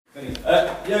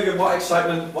Jürgen, what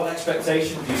excitement, what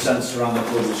expectation do you sense around the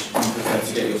club as you prepare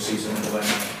to get your season underway?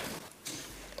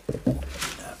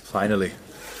 Finally.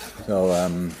 So,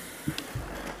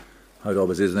 how it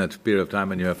always is in that period of time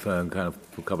when you have kind of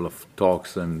a couple of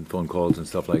talks and phone calls and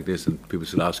stuff like this, and people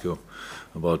still ask you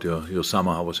about your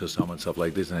summer, how was your summer and stuff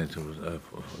like this, and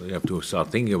you have to start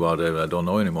thinking about it. I don't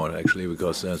know anymore actually,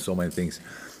 because so many things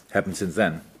happened since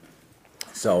then.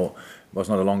 So it was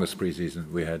not the longest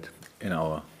preseason we had in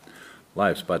our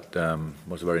lives, but it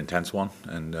was a very intense one,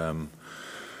 and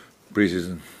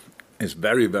preseason is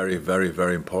very, very, very,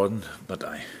 very important, but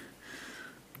I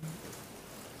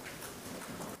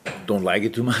don't like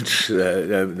it too much.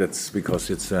 That's because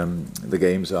it's the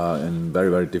games are in very,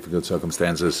 very difficult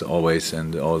circumstances always,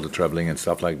 and all the traveling and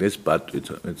stuff like this. But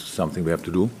it's something we have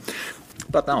to do.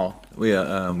 But now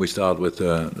we start with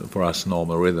for us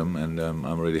normal rhythm, and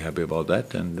I'm really happy about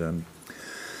that. And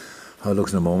how it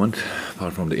looks in the moment,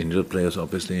 apart from the injured players,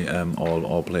 obviously,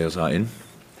 all players are in,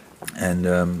 and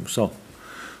so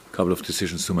a couple of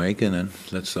decisions to make, and then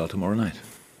let's start tomorrow night.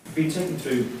 You've been taken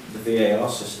through the VAR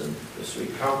system this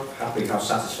week. How happy, how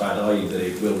satisfied are you that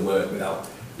it will work without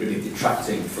really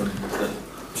detracting from the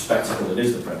spectacle that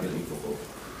is the Premier League football?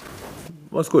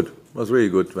 It was good. It was really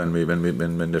good when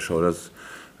they showed us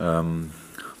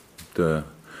the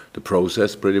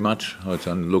process pretty much. How it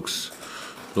looks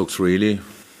really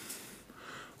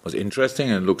was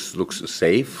interesting, and looks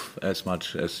safe as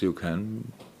much as you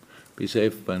can be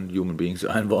safe when human beings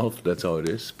are involved. That's how it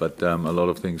is. But a lot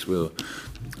of things will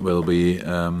be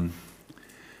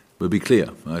clear.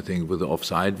 I think with the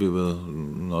offside we will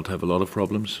not have a lot of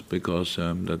problems, because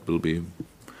that will be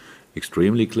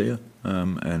extremely clear.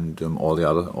 And all the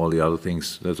other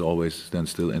things, there's always then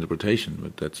still interpretation,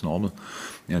 but that's normal.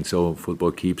 And so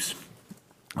football keeps.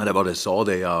 And what I saw,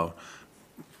 they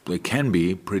can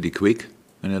be pretty quick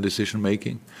in their decision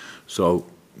making. So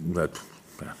that.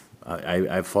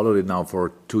 I followed it now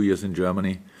for 2 years in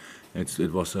Germany.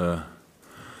 It was not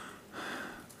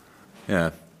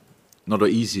an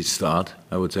easy start,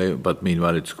 I would say, but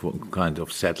meanwhile it's kind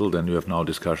of settled, and you have now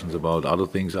discussions about other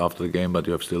things after the game, but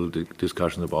you have still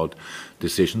discussions about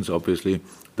decisions, obviously.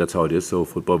 That's how it is, so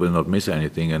football will not miss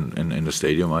anything in the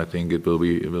stadium. I think it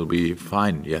will be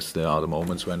fine. Yes, there are the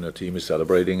moments when the team is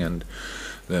celebrating and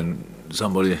then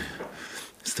somebody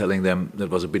is telling them that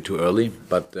was a bit too early,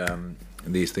 but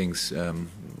these things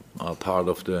are part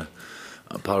of the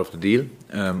deal.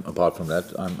 Apart from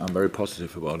that, I'm very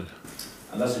positive about it.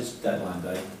 And as it's deadline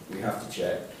day, we have to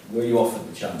check. Were you offered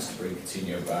the chance to bring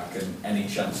Coutinho back, and any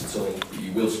chance at all that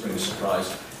you will spring a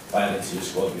surprise by adding to your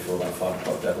squad before that 5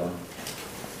 o'clock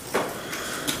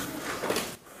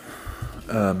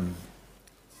deadline?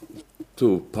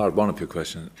 To part one of your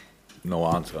question, no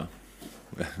answer.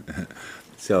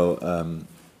 So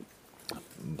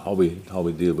how we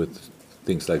deal with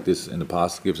things like this in the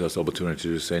past gives us opportunity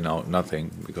to say now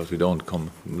nothing, because we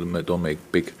don't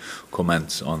make big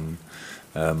comments on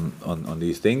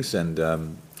these things, and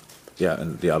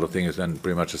and the other thing is then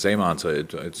pretty much the same answer.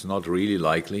 It's not really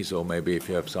likely, so maybe if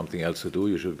you have something else to do,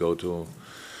 you should go to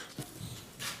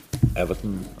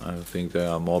Everton. I think they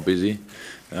are more busy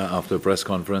after a press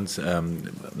conference.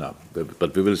 No,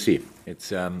 but we will see.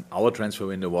 It's our transfer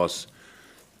window was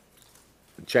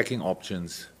checking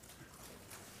options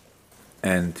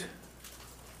and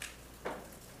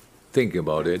thinking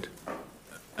about it,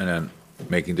 and then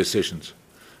making decisions.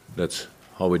 That's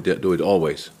how we do it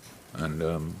always. And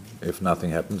if nothing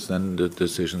happens, then the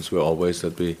decisions were always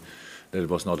that it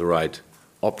was not the right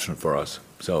option for us.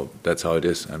 So that's how it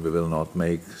is, and we will not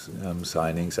make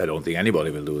signings. I don't think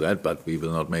anybody will do that, but we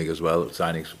will not make as well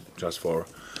signings just for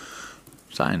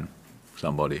sign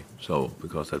somebody. So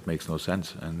because that makes no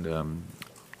sense, and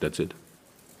that's it.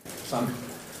 Sam,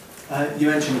 you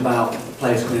mentioned about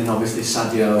players coming in. Obviously,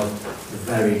 Sadio, the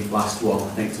very last one,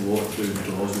 I think, to walk through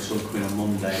the doors. We saw him coming on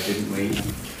Monday, didn't we?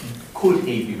 Could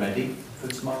he be ready for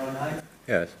tomorrow night?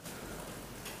 Yes.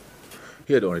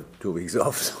 He had only 2 weeks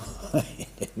off, so he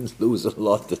didn't lose a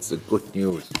lot. That's the good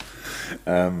news.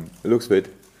 Looks fit.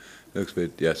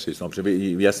 Yes, he's an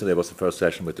option. Yesterday was the first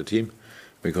session with the team,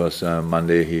 because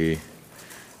Monday he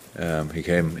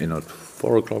came in at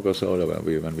 4 o'clock or so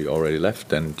when we already left.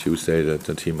 Then Tuesday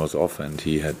the team was off, and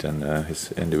he had then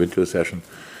his individual session.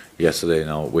 Yesterday,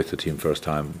 now with the team first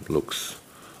time, looks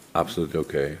absolutely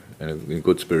okay and in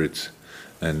good spirits,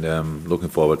 and looking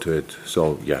forward to it.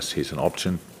 So yes, he's an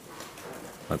option,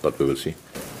 but we will see.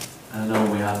 I know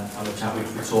we had a chat, we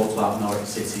talked about Norwich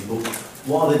City, but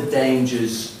what are the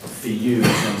dangers for you in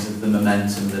terms of the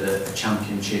momentum that a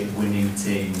championship winning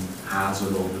team has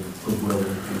with all the goodwill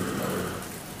and things like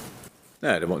that?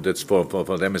 Yeah, that's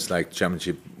for them. It's like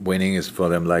championship winning is for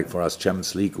them like for us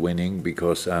Champions League winning,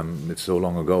 because it's so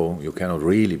long ago. You cannot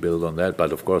really build on that.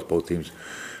 But of course, both teams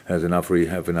have enough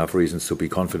reasons to be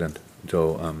confident.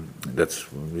 So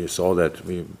we saw that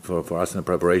for us in the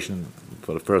preparation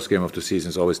for the first game of the season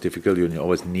is always difficult. You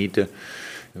always need a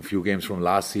few games from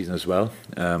last season as well,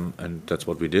 and that's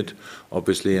what we did,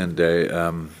 obviously. And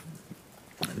they're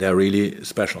really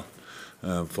special.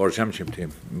 For a championship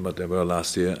team, but they were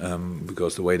last year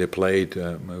because the way they played,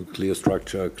 clear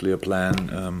structure, clear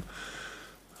plan,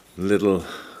 little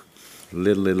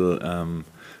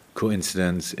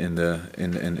coincidence in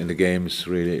the games.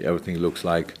 Really, everything looks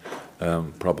like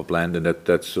proper planned, and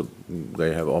that's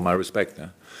they have all my respect.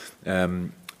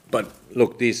 But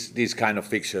look, these kind of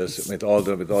fixtures with all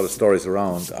the stories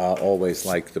around are always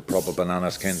like the proper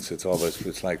banana skins. It's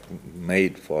like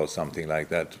made for something like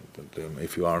that. But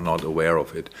if you are not aware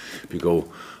of it, if you go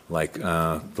like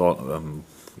not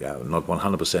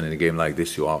 100% in a game like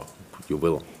this, you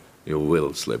will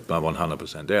slip by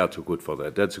 100%. They are too good for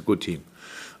that. That's a good team.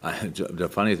 The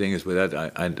funny thing is with that,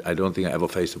 I don't think I ever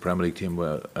faced a Premier League team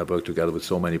where I worked together with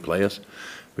so many players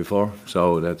before,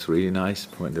 so that's really nice.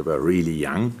 When they were really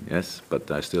young, yes, but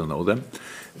I still know them,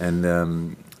 and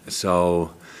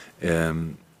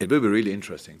it will be really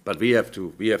interesting. But we have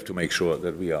to make sure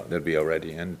that we are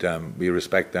ready, and we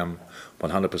respect them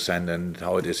 100%. And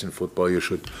how it is in football, you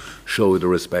should show the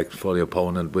respect for the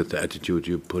opponent with the attitude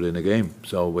you put in a game.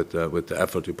 So with the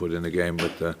effort you put in the game,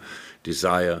 with the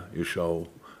desire you show,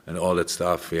 and all that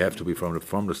stuff, we have to be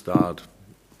from the start.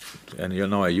 And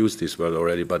I used this word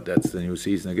already, but that's the new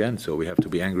season again. So we have to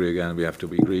be angry again, we have to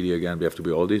be greedy again, we have to be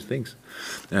all these things.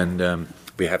 And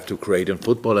we have to create a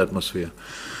football atmosphere.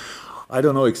 I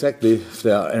don't know exactly if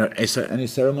is there any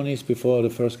ceremonies before the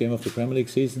first game of the Premier League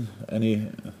season? Any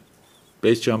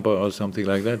base jumper or something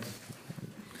like that?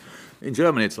 In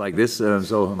Germany it's like this,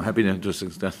 so I'm happy that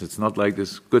it's not like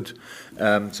this. Good,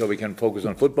 so we can focus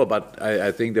on football. But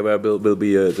I think there will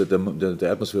be the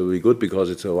atmosphere will be good, because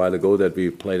it's a while ago that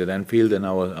we played at Anfield, and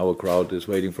our crowd is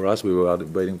waiting for us. We were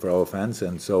waiting for our fans,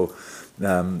 and so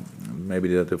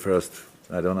maybe the first,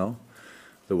 I don't know,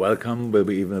 the welcome will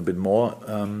be even a bit more,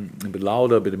 a bit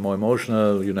louder, a bit more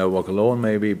emotional. You never walk alone,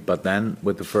 maybe. But then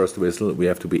with the first whistle, we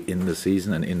have to be in the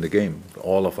season and in the game.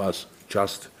 All of us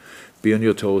just be on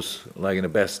your toes, like in the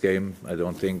best game. I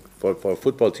don't think for a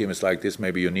football team it's like this.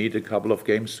 Maybe you need a couple of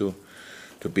games to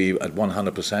be at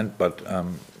 100%. But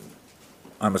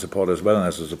I'm a supporter as well, and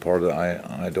as a supporter,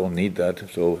 I don't need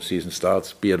that. So season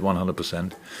starts, be at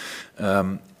 100%,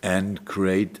 and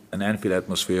create an Anfield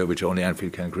atmosphere, which only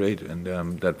Anfield can create, and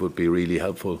that would be really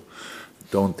helpful.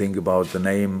 Don't think about the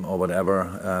name or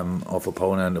whatever of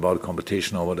opponent, about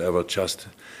competition or whatever. Just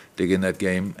dig in that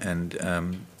game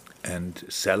and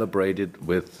celebrate it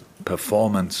with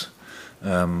performance.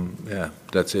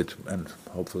 That's it. And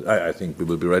hopefully, I think we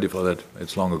will be ready for that.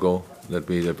 It's long ago that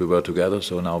we were together,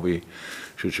 so now we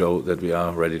should show that we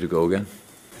are ready to go again.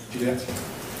 Juliet?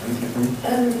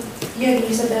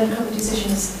 You said there are a couple of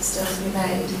decisions still to be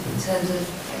made in terms of,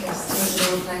 I guess, the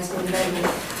order players being available.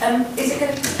 Is it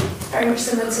going to be very much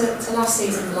similar to last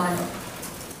season's lineup?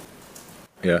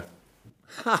 Yeah.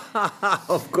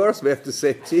 Of course, we have the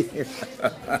same team.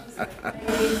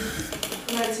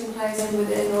 Promoting players in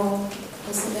within or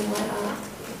something like that?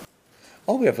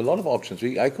 Oh, we have a lot of options.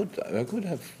 I could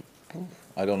have,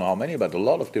 I don't know how many, but a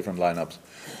lot of different lineups.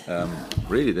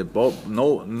 Really,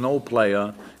 no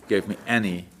player gave me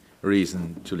any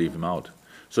reason to leave him out.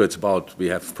 So it's about, we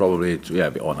have probably,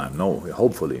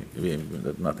 hopefully,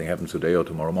 that nothing happens today or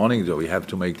tomorrow morning, so we have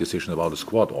to make decisions about the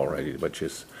squad already, which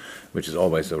is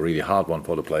always a really hard one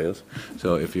for the players.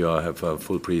 So if you have a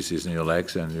full preseason in your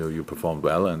legs and you performed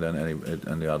well, and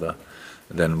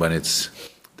then when it's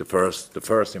the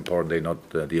first important day, not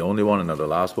the only one and not the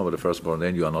last one, but the first important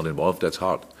day, you are not involved, that's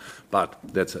hard. But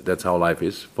that's how life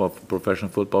is for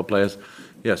professional football players.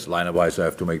 Yes, lineup-wise, I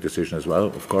have to make decisions as well,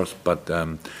 of course, but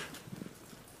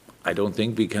I don't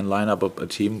think we can line up a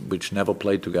team which never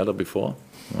played together before.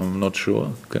 I'm not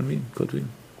sure. Can we? Could we?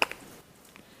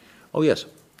 Oh yes,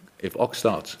 if Ox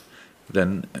starts,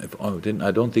 then I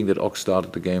don't think that Ox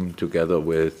started the game together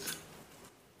with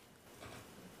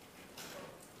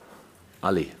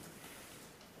Ali.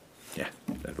 Yeah,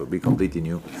 that would be completely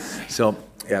new. So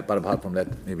yeah, but apart from that,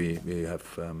 maybe we have.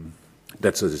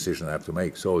 That's a decision I have to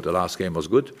make. So the last game was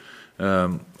good.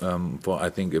 I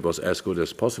think it was as good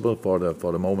as possible for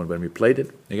the moment when we played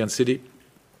it against City,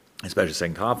 especially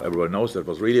second half. Everyone knows that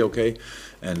was really okay,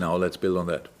 and now let's build on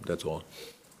that. That's all.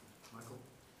 Michael?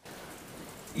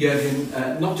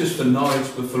 Yeah, not just for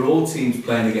Norwich, but for all teams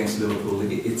playing against Liverpool,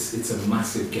 it's a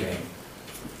massive game.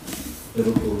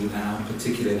 Liverpool renown,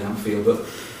 particularly in Anfield, but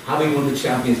having won the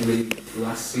Champions League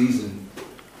last season,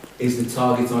 is the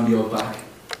target on your back?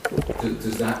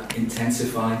 Does that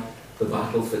intensify the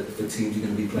battle for teams you're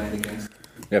going to be playing against?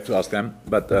 You have to ask them,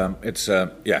 but it's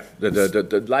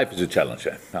the life is a challenge.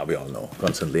 Now we all know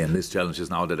constantly, and this challenge is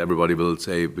now that everybody will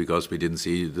say, because I didn't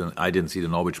see the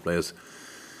Norwich players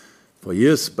for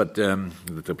years, but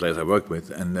the players I worked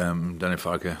with, and Daniel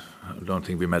Farke, I don't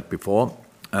think we met before,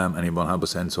 and he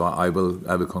 100%. So I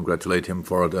will congratulate him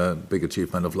for the big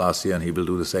achievement of last year, and he will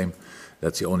do the same.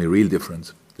 That's the only real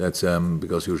difference. That's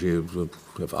because usually you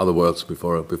have other words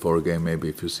before a game, maybe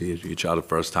if you see each other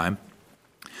first time.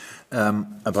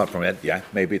 Apart from that, yeah,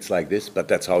 maybe it's like this, but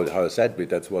that's how I said.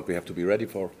 That's what we have to be ready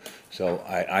for. So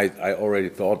I already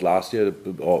thought last year,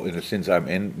 or since I'm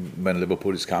in, when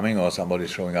Liverpool is coming or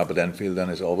somebody's showing up at Anfield, then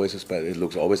it's always it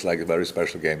looks always like a very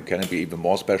special game. Can it be even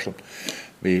more special?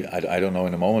 I don't know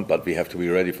in a moment, but we have to be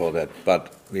ready for that.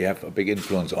 But we have a big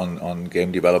influence on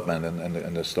game development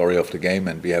and the story of the game,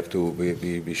 and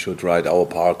we should write our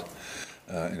part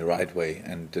in the right way,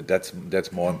 and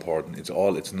that's more important.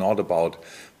 It's not about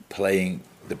playing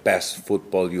the best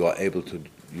football you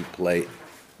play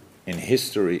in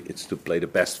history. It's to play the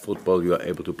best football you are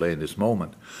able to play in this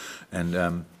moment.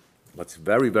 And what's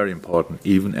very, very important,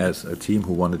 even as a team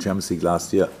who won the Champions League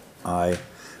last year,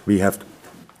 we have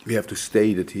to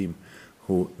stay the team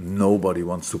who nobody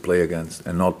wants to play against,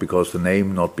 and not because the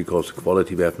name, not because the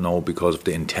quality we have, no, because of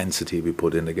the intensity we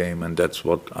put in the game. And that's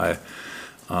what I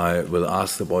will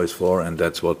ask the boys for, and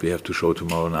that's what we have to show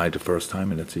tomorrow night, the first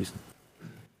time in that season.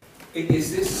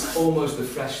 Is this almost a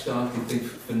fresh start, you think,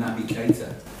 for Naby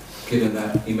Keita, given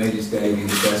that he made his debut in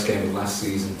the first game of last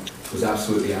season, was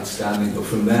absolutely outstanding, but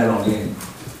from there on in,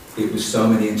 it was so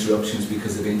many interruptions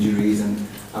because of injuries, and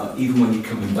even when you're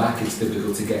coming back, it's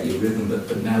difficult to get your rhythm,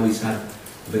 but now he's had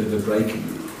a bit of a break.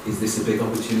 Is this a big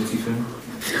opportunity for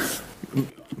him?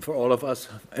 For all of us,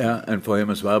 yeah, and for him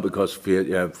as well, because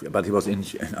but he was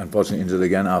unfortunately injured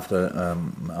again after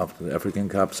the African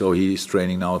Cup, so he's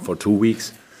training now for 2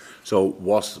 weeks. So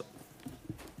was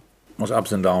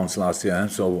ups and downs last year.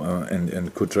 So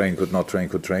and could train, could not train,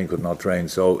 could train, could not train.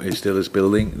 So he still is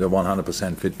building the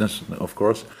 100% fitness, of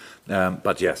course.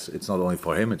 But yes, it's not only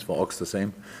for him; it's for Ox the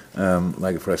same.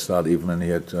 Like a fresh start, even when he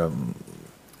had a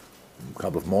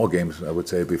couple of more games, I would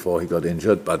say, before he got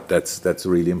injured. But that's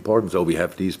really important. So we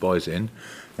have these boys in.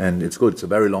 And it's good. It's a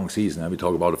very long season. We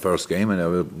talk about the first game, and there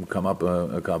will come up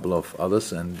a couple of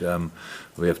others, and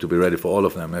we have to be ready for all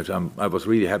of them. I was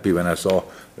really happy when I saw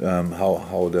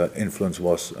how the influence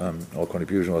was, or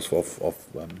contribution was of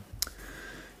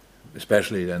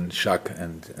especially then Shaq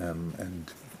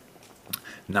and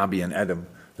Naby and Adam.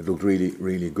 It looked really,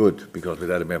 really good, because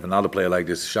with Adam we have another player like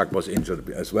this. Shaq was injured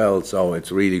as well, so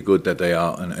it's really good that they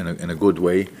are in a good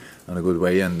way, and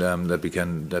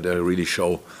that they really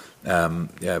show.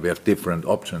 We have different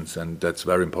options, and that's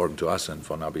very important to us and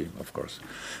for Naby, of course.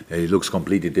 He looks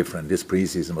completely different. This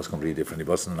preseason was completely different. He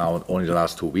wasn't now only the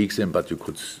last 2 weeks in, but you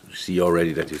could see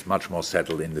already that he's much more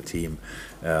settled in the team.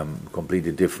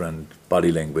 Completely different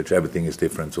body language. Everything is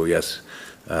different. So yes,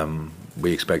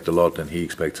 we expect a lot, and he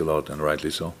expects a lot, and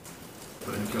rightly so.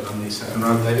 Good on the second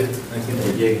round, David. Thank you.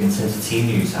 Jürgen, in terms of team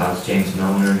news, how's James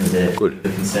Milner? Is there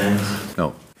concerns?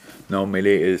 No,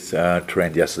 Millie is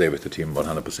trained yesterday with the team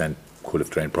 100%. Could have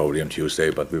trained probably on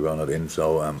Tuesday, but we were not in.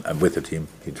 So with the team,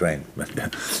 he trained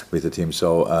with the team.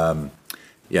 So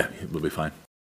it will be fine.